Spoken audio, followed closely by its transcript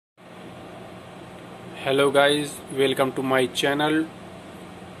Hello guys, welcome to my channel.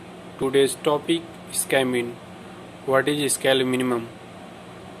 Today's topic Scamin. What is scale minimum?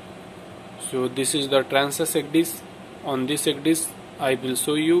 So this is the Transas ECDIS. On this ECDIS I will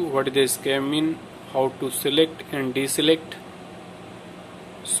show you what is the Scamin, how to select and deselect.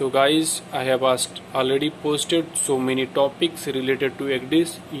 So guys, I have already posted so many topics related to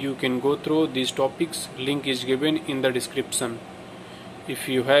ECDIS. You can go through these topics. Link is given in the description. If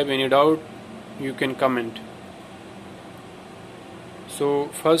you have any doubt, you can comment. So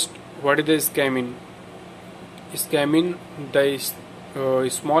first, what is the Scamin? Scamin, the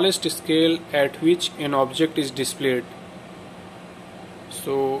smallest scale at which an object is displayed.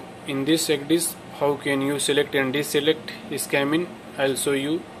 So in this ECDIS, how can you select and deselect Scamin? I'll show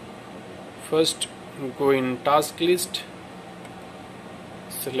you. First, go in task list,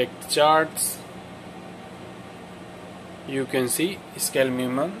 select charts. You can see scale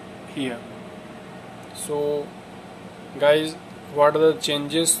minimum here. So guys, what are the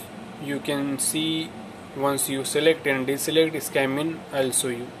changes you can see once you select and deselect Scamin? I'll show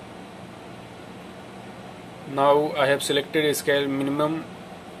you. Now I have selected scale minimum.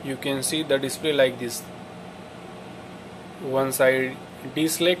 You can see the display like this. Once I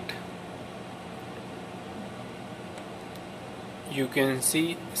deselect, you can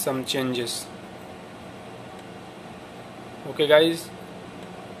see some changes. Okay guys,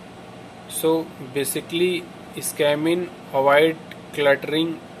 so basically Scamin avoid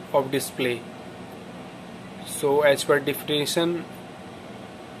cluttering of display. So as per definition,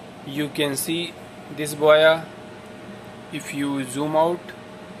 you can see this boya. If you zoom out,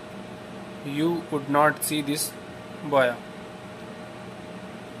 you would not see this boya.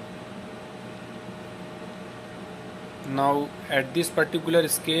 Now at this particular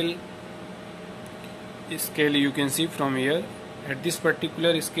scale you can see from here, at this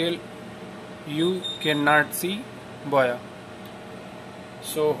particular scale you cannot see boya.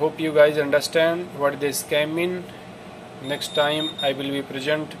 So hope you guys understand what the Scamin. Next time I will be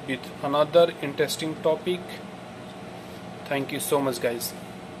present with another interesting topic. Thank you so much guys.